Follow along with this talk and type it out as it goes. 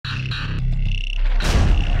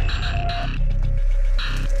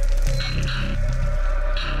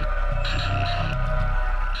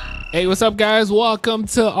Hey, what's up, guys? Welcome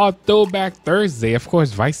to our Throwback Thursday. Of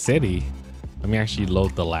course, Vice City. Let me actually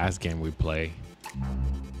load the last game we played.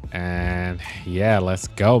 And yeah, let's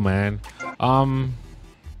go, man. I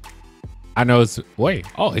know it's wait.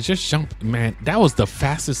 Oh, it just jumped, man. That was the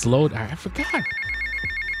fastest load. I forgot.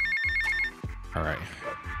 All right.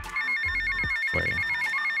 Wait.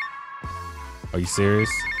 Are you serious?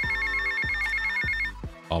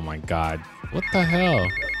 Oh my God. What the hell?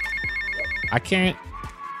 I can't.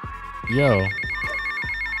 Yo.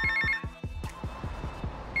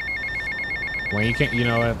 When you can't, you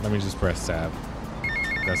know what? Let me just press tab.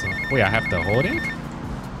 That's not, wait, I have to hold it?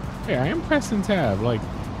 Hey, I am pressing tab. Like,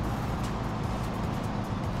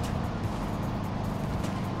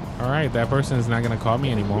 all right, that person is not gonna call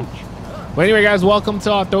me anymore. But anyway, guys, welcome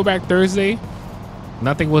to our Throwback Thursday.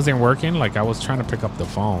 Nothing wasn't working. Like, I was trying to pick up the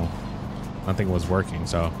phone. Nothing was working,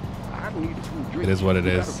 so it is what it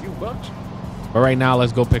is. But right now,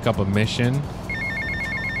 let's go pick up a mission.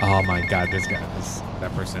 Oh my God,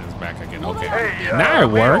 that person is back again. Okay, hey, now it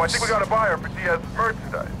works. I think we got a buyer for Diaz's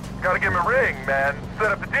merchandise. Gotta give him a ring, man. Set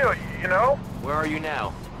up the deal, you know? Where are you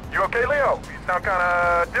now? You okay, Leo? You sound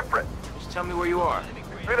kinda different. Just tell me where you are.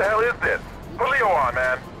 Who the hell is this? Put Leo on,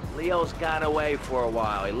 man. Leo's gone away for a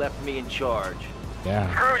while. He left me in charge. Yeah.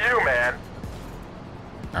 Screw you, man.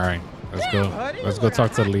 All right, let's go. Let's go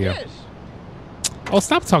talk to Leo. Oh,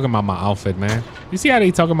 stop talking about my outfit, man. You see how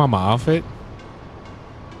they talking about my outfit?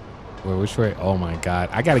 Wait, which way? Oh my God,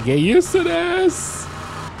 I gotta get used to this.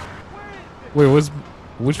 Wait,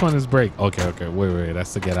 which one is brake? Okay, wait,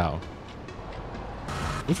 that's to get out.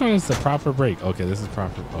 Which one is the proper brake? Okay, this is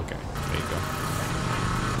proper. Okay, there you go.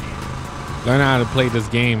 Learn how to play this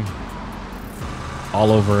game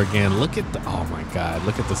all over again. Look at the, oh my God,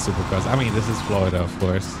 look at the supercars. I mean, this is Florida, of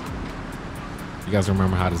course. You guys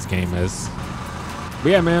remember how this game is.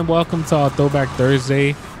 But yeah, man, welcome to our Throwback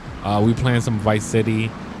Thursday. We playing some Vice City.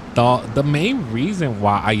 The main reason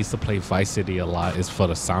why I used to play Vice City a lot is for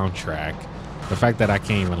the soundtrack. The fact that I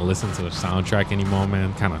can't even listen to the soundtrack anymore,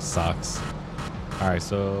 man, kind of sucks. All right,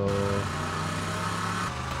 so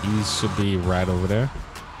these should be right over there.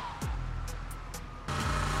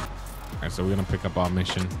 All right, so we're gonna pick up our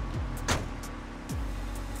mission.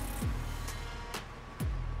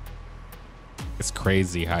 It's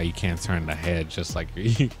crazy how you can't turn the head just like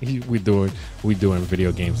we doing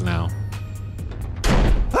video games now.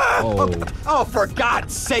 Oh, for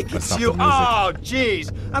God's sake, it's you. Oh,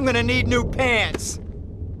 jeez. I'm gonna need new pants.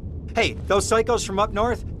 Hey, those psychos from up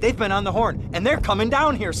north, they've been on the horn, and they're coming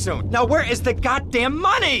down here soon. Now, where is the goddamn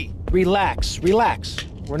money? Relax.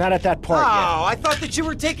 We're not at that part yet. Oh, I thought that you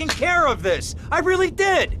were taking care of this. I really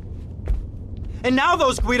did. And now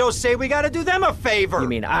those Guidos say we gotta do them a favor. You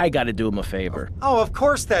mean I gotta do them a favor? Oh, of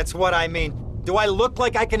course that's what I mean. Do I look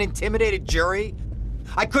like I can intimidate a jury?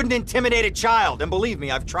 I couldn't intimidate a child, and believe me,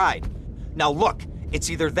 I've tried. Now look, it's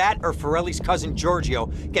either that or Forelli's cousin Giorgio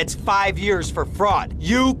gets 5 years for fraud.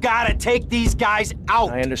 You gotta take these guys out.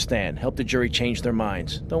 I understand. Help the jury change their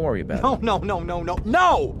minds. Don't worry about it.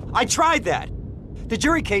 No! I tried that. The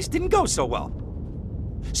jury case didn't go so well.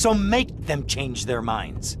 So make them change their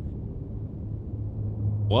minds.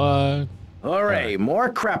 What? All right, more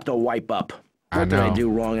crap to wipe up. What did I do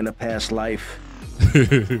wrong in a past life?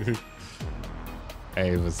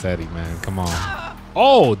 Hey, Vassetti, man, come on.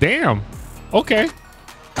 Oh, damn. Okay,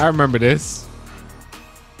 I remember this.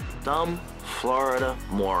 Dumb Florida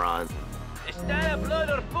moron.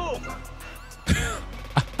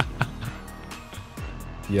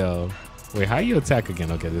 Yo, wait, how you attack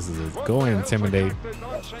again? Okay, this is it. Go and intimidate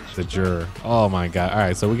the juror. Oh my God. All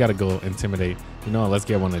right, so we gotta go intimidate. You know what? Let's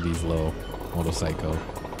get one of these little motorcycle.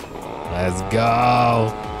 Let's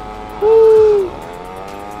go. Woo.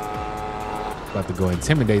 About to go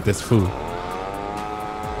intimidate this fool.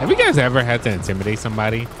 Have you guys ever had to intimidate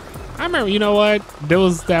somebody? I remember, you know what? There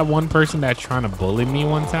was that one person that trying to bully me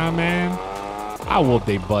one time, man. I whooped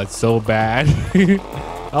their butt so bad.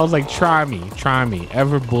 I was like, try me.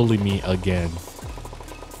 Ever bully me again.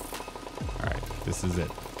 All right, this is it.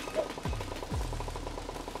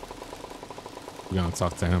 We're gonna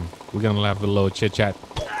talk to him. We're gonna have a little chit chat.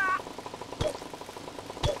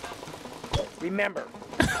 Remember,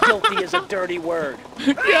 guilty is a dirty word.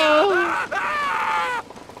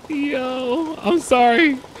 Yo, I'm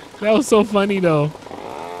sorry. That was so funny though.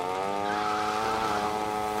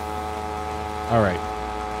 All right.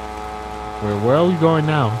 Where are we going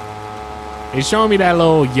now? It's showing me that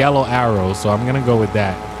little yellow arrow, so I'm gonna go with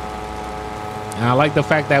that. And I like the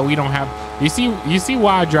fact that we don't have. You see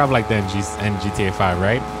why I drive like that in GTA 5,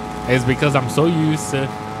 right? It's because I'm so used to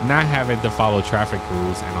not having to follow traffic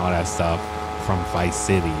rules and all that stuff from Vice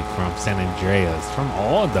City, from San Andreas, from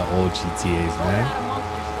all the old GTAs,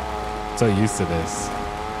 man. So used to this.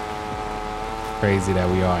 Crazy that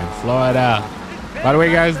we are in Florida. By the way,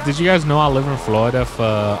 guys, did you guys know I live in Florida for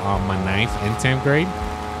my 9th and 10th grade?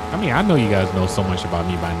 I mean, I know you guys know so much about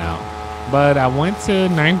me by now, but I went to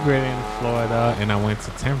 9th grade in Florida and I went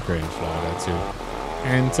to 10th grade in Florida too.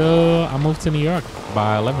 Until I moved to New York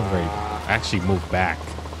by 11th grade. I actually moved back.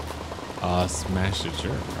 Smash the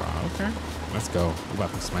jerk. Oh, okay, let's go. We're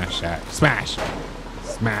about to smash that. Smash!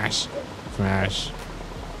 Smash! Smash!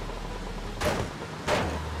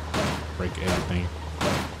 Break everything.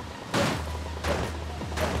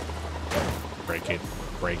 Break it.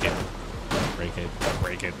 Break it. Break it.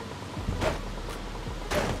 Break it.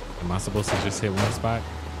 Am I supposed to just hit one spot?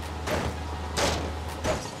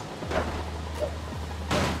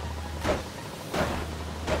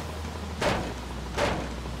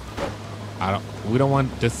 We don't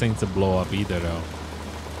want this thing to blow up either, though.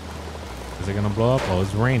 Is it gonna blow up? Oh,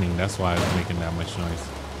 it's raining. That's why it's making that much noise.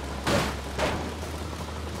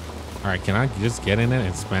 All right, can I just get in it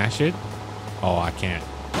and smash it? Oh, I can't.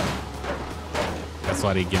 That's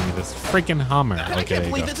why they give me this freaking Hummer. Okay, I can't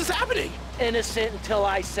believe this is happening. Innocent until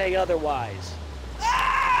I say otherwise.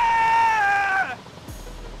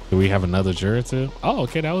 Do we have another juror too? Oh,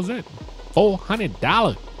 okay, that was it.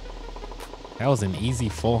 $400. That was an easy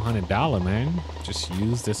 $400, man. Just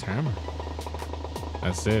use this hammer.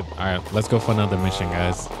 That's it. All right, let's go for another mission,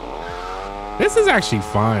 guys. This is actually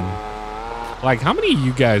fun. Like, how many of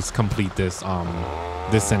you guys complete this?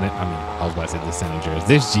 This San Andreas.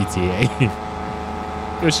 This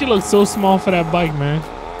GTA. Yo, she looks so small for that bike, man.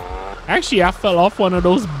 Actually, I fell off one of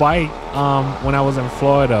those bikes when I was in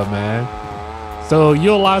Florida, man. So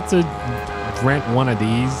you're allowed to rent one of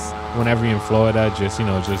these whenever you're in Florida. Just, you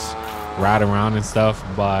know, just ride around and stuff.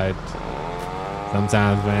 But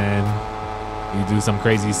sometimes, man, you do some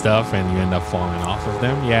crazy stuff and you end up falling off of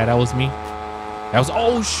them. Yeah, that was me. That was,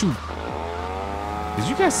 oh shoot. Did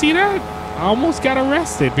you guys see that? I almost got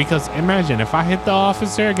arrested because imagine if I hit the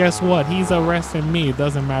officer, guess what? He's arresting me. It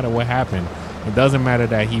doesn't matter what happened. It doesn't matter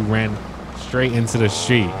that he ran straight into the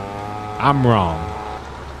street. I'm wrong.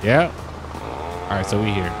 Yeah. All right, so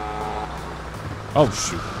we here. Oh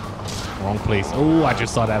shoot. Wrong place. Oh, I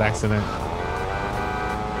just saw that accident.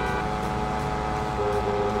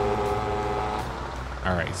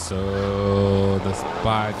 All right, so the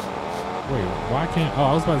spot. Wait, why can't? Oh,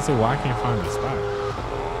 I was about to say why I can't find the spot.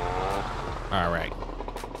 All right.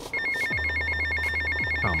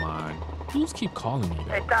 Come on. Who's keep calling me?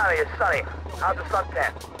 Hey, Tommy, it's Sonny. How's the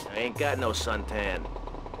suntan? I ain't got no suntan.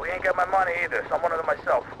 We ain't got my money either, so I'm one of them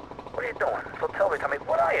myself. What are you doing? So tell me, Tommy,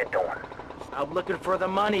 what are you doing? I'm looking for the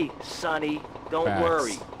money, Sonny. Don't Facts.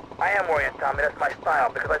 worry. I am worrying, Tommy. That's my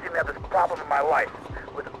style, because I seem to have this problem in my life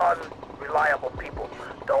with unreliable people.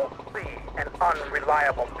 Don't be an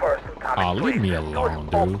unreliable person, Tommy. Oh, leave me alone,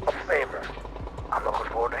 dude. A favor. I'm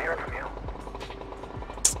looking forward to hearing from you.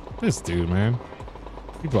 This dude, man.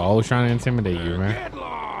 People are always trying to intimidate you, man.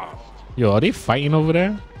 Yo, are they fighting over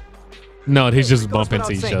there? No, they just bump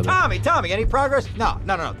into each other. Tommy, any progress? No.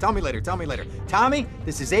 Tell me later. Tommy,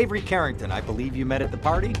 this is Avery Carrington. I believe you met at the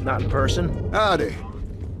party? Not in person. Howdy.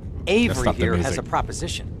 Avery here has a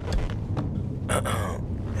proposition.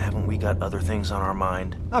 Haven't we got other things on our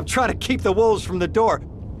mind? I'm trying to keep the wolves from the door.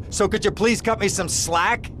 So could you please cut me some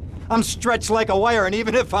slack? I'm stretched like a wire, and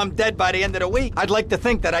even if I'm dead by the end of the week, I'd like to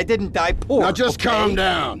think that I didn't die poor. Now just calm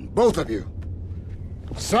down, both of you.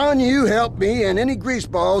 Son, you help me, and any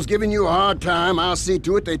greaseballs giving you a hard time, I'll see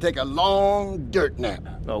to it they take a long dirt nap.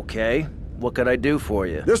 Okay. What could I do for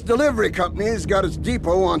you? This delivery company's got its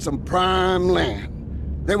depot on some prime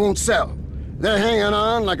land. They won't sell. They're hanging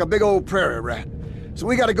on like a big old prairie rat. So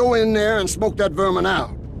we gotta go in there and smoke that vermin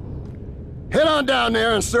out. Head on down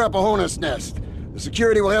there and stir up a hornet's nest. The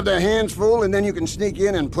security will have their hands full, and then you can sneak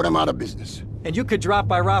in and put them out of business. And you could drop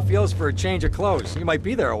by Raphael's for a change of clothes. You might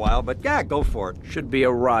be there a while, but yeah, go for it. Should be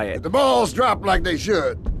a riot. If the balls drop like they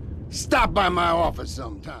should, stop by my office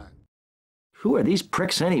sometime. Who are these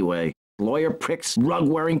pricks anyway? Lawyer pricks,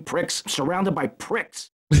 rug-wearing pricks, surrounded by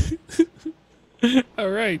pricks. All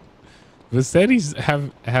right. Vassetti's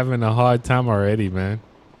having a hard time already, man.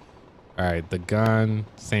 All right, the gun,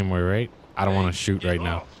 same way, right? I don't want to shoot right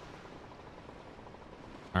now.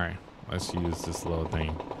 All right, let's use this little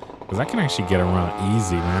thing. Because I can actually get around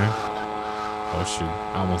easy, man. Oh, shoot.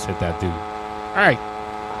 I almost hit that dude. All right.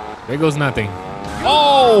 There goes nothing.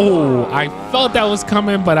 Oh, I felt that was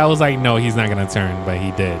coming, but I was like, no, he's not going to turn. But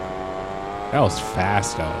he did. That was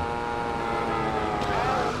fast, though.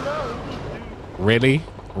 Really?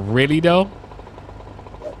 Really, though?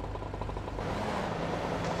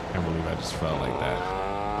 Can't believe I just felt like that.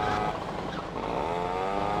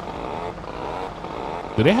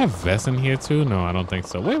 Do they have vests in here too? No, I don't think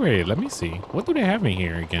so. Wait, let me see. What do they have in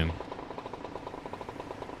here again?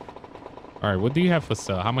 All right, what do you have for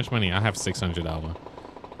sale? How much money? I have $600.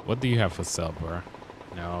 What do you have for sale, bro?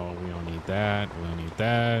 No, we don't need that. We don't need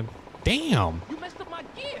that. Damn. You messed up my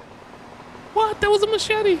gear. What? That was a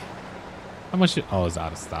machete. How much? Oh, it's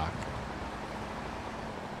out of stock.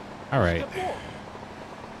 All right.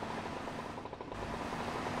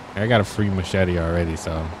 I got a free machete already,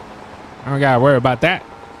 so I don't gotta worry about that.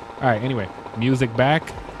 All right, anyway, music back,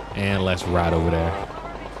 and let's ride over there.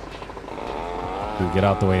 Dude, get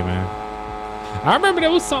out the way, man. I remember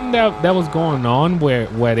there was something that was going on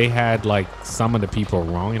where they had like some of the people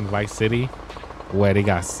wrong in Vice City, where they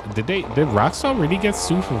got did Rockstar really get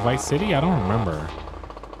sued for Vice City? I don't remember.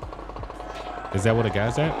 Is that where the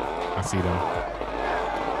guy's at? I see them.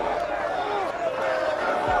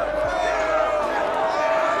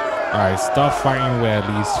 All right, start fighting with at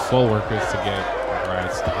least 4 workers to get the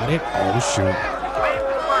ride started. Oh shoot.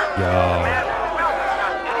 Yo.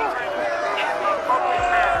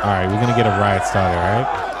 All right, we're gonna get a ride started, all right?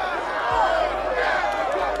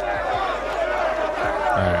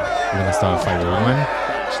 All right, we're gonna start a fight with 1,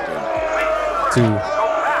 2,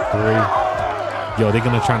 3. Yo, they're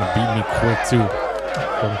gonna try to beat me quick too.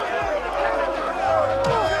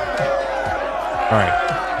 All right,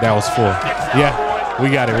 that was 4. Yeah, we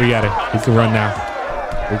got it. We can run now.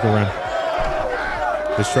 We can run.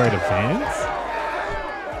 Destroy the vans?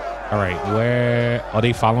 All right, where are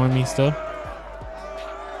they following me still?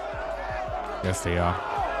 Yes, they are.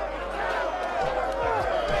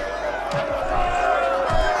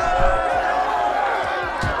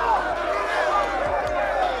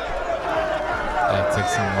 That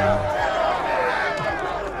takes some while.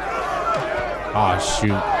 Oh,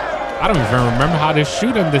 shoot. I don't even remember how to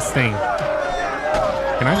shoot on this thing.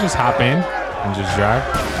 Can I just hop in and just drive?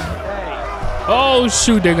 Oh,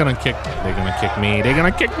 shoot. They're going to kick. They're going to kick me. They're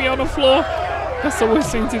going to kick me on the floor. That's the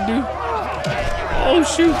worst thing to do. Oh,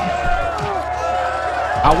 shoot.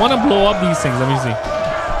 I want to blow up these things. Let me see.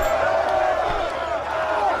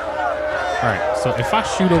 All right. So if I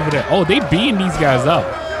shoot over there. Oh, they beating these guys up.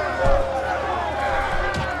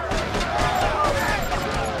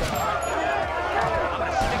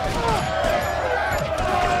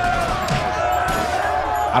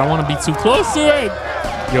 I don't want to be too close to it.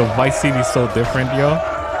 Yo, Vice City is so different, yo.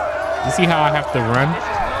 You see how I have to run?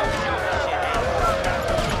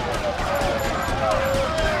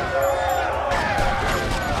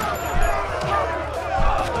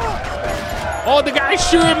 Oh, the guy's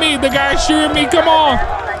shooting me. The guy's shooting me. Come on.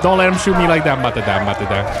 Don't let him shoot me like that. I'm about to die. I'm about to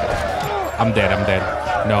die. I'm dead. I'm dead.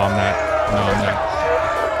 No, I'm not. No, I'm not.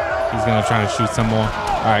 He's going to try to shoot some more.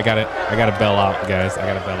 All right, I got it. I got to bail out, guys. I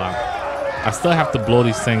got to bail out. I still have to blow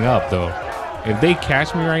this thing up, though. If they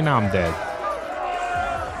catch me right now, I'm dead.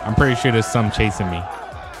 I'm pretty sure there's some chasing me.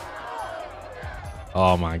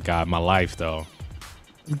 Oh, my God. My life, though.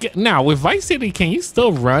 Now, with Vice City, can you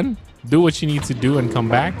still run? Do what you need to do and come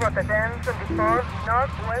back?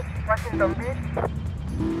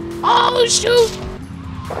 Oh, shoot!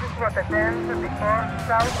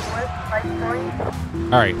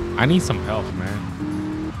 All right, I need some help,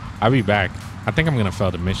 man. I'll be back. I think I'm gonna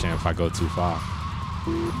fail the mission if I go too far.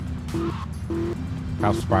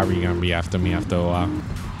 Cops probably gonna be after me after a while.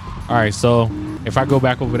 All right, so if I go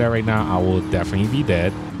back over there right now, I will definitely be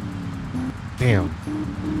dead. Damn.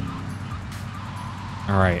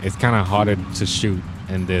 All right, it's kind of harder to shoot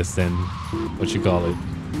in this than what you call it.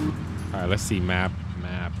 All right, let's see. Map.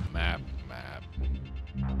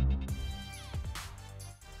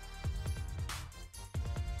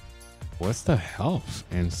 What's the health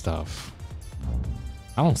and stuff?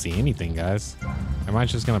 I don't see anything, guys. Am I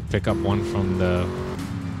just gonna pick up one from the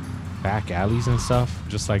back alleys and stuff?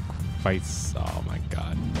 Just like fights. Oh my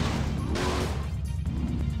God.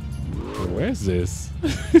 Where's this?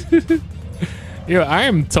 Yo, I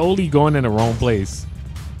am totally going in the wrong place.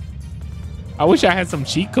 I wish I had some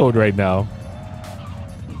cheat code right now.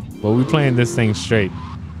 But we playing this thing straight.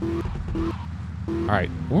 All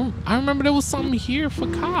right. Well, I remember there was something here for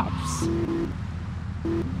cops.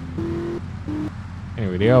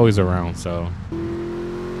 Anyway, they're always around, so.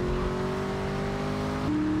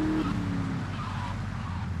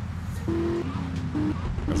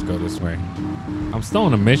 Let's go this way. I'm still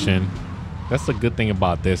on a mission. That's the good thing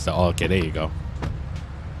about this. Oh, okay, there you go.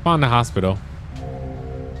 Found the hospital.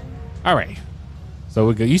 All right. So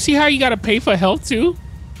we're good. You see how you got to pay for health too?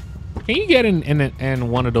 Can you get in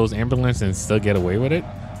one of those ambulances and still get away with it?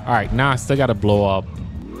 All right, now I still got to blow up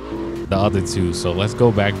the other two. So let's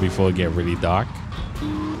go back before it get really dark.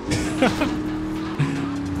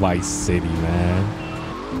 Vice City,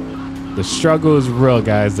 man. The struggle is real,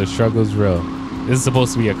 guys. The struggle is real. This is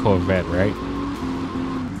supposed to be a Corvette, right?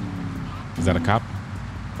 Is that a cop?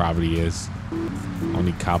 Probably is.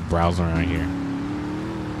 Only cop browser around here.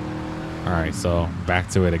 All right, so back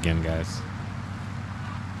to it again, guys.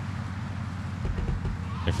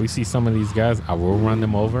 If we see some of these guys, I will run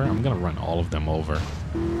them over. I'm gonna run all of them over.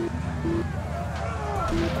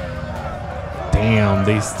 Damn,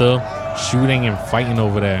 they still shooting and fighting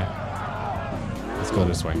over there. Let's go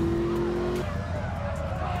this way.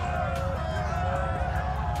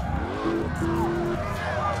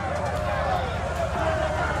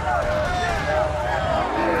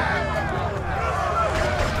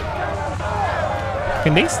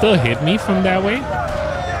 Can they still hit me from that way?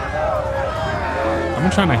 I'm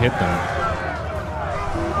trying to hit them.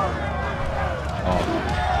 Oh.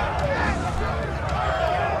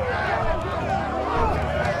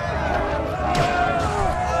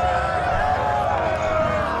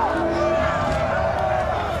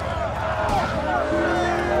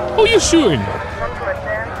 Who you shooting?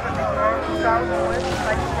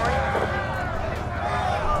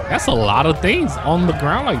 That's a lot of things on the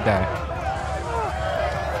ground like that.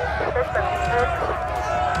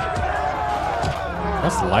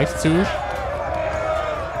 That's life too.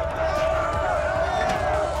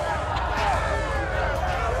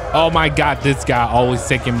 Oh my God, this guy always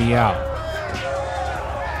taking me out.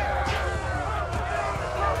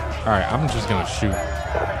 All right, I'm just gonna shoot.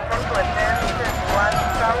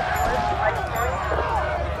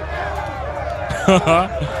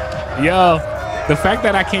 Yo, the fact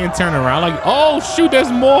that I can't turn around, like, oh shoot,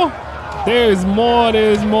 there's more. There's more,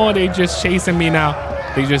 there's more. They just chasing me now.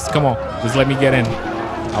 They just, come on, just let me get in.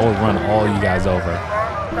 I will run all you guys over.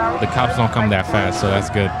 The cops don't come that fast, so that's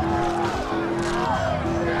good.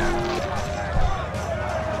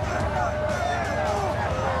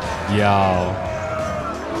 Yo,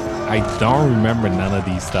 I don't remember none of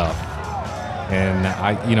these stuff. And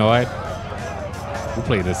you know what? We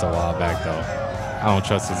played this a while back though. I don't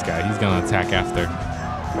trust this guy. He's gonna attack after.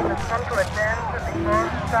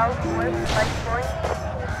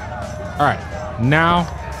 All right, now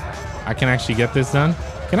I can actually get this done.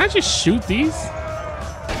 Can I just shoot these?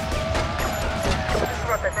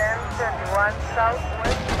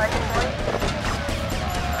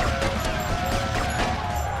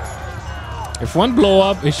 If one blow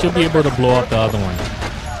up, it should be able to blow up the other one.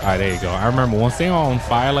 All right, there you go. I remember once they are on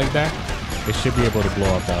fire like that, it should be able to blow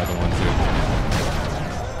up the other one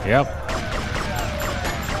too. Yep.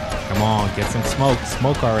 Come on, get some smoke.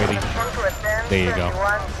 Smoke already. There you go.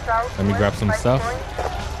 Let me grab some stuff.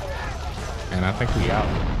 And I think we out.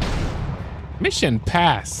 Mission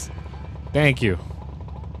pass. Thank you.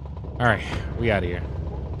 All right, we out of here.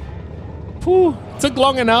 Whew, took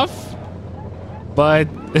long enough, but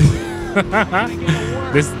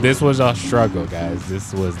this was a struggle, guys.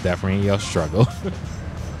 This was definitely a struggle.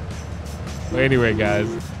 But anyway, guys,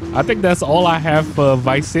 I think that's all I have for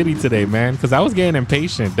Vice City today, man, because I was getting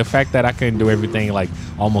impatient. The fact that I couldn't do everything like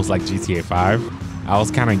almost like GTA 5, I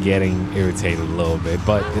was kind of getting irritated a little bit,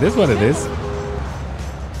 but it is what it is.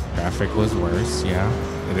 Traffic was worse. Yeah,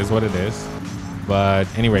 it is what it is. But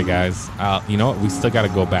anyway, guys, you know what? We still got to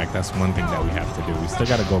go back. That's one thing that we have to do. We still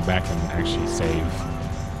got to go back and actually save.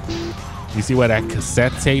 You see where that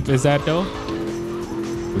cassette tape is at, though?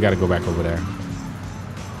 We got to go back over there.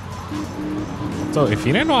 So if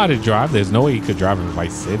you didn't know how to drive, there's no way you could drive in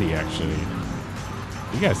Vice City, actually.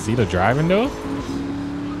 You guys see the driving, though?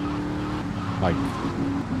 Like,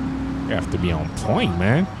 you have to be on point,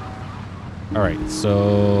 man. All right,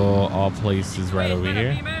 so all places right over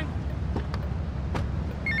here.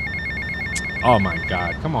 Oh my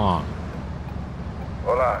God, come on.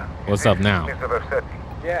 Hola. What's up now? Mr. Versetti.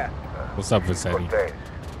 Yeah, What's up, Vassetti? Good day.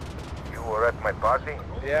 You were at my party?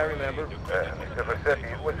 yeah, I remember. Mr.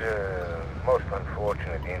 Versetti, it was a most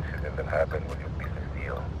unfortunate incident that happened with your business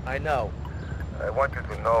deal. I know. I want you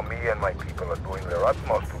to know me and my people are doing their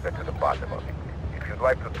utmost to get to the bottom of it. If you'd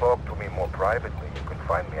like to talk to me more privately, you can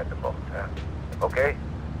find me at the boat, huh? Okay?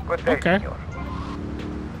 Good day, Okay. senor.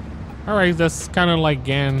 All right, that's kind of like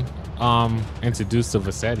getting introduced to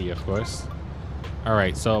Vassetti, of course. All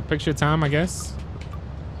right, so picture time, I guess,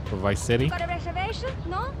 for Vice City. Got a reservation?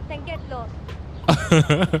 No? Then get lost.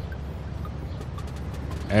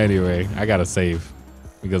 Anyway, I gotta save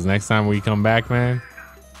because next time we come back, man,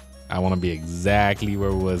 I want to be exactly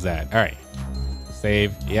where we was at. All right,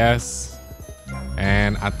 save, yes.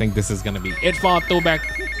 And I think this is gonna be it for our Throwback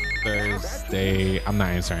Thursday. I'm not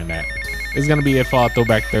answering that. It's gonna be it for our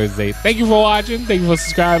Throwback Thursday. Thank you for watching. Thank you for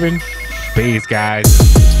subscribing. Peace,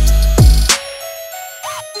 guys.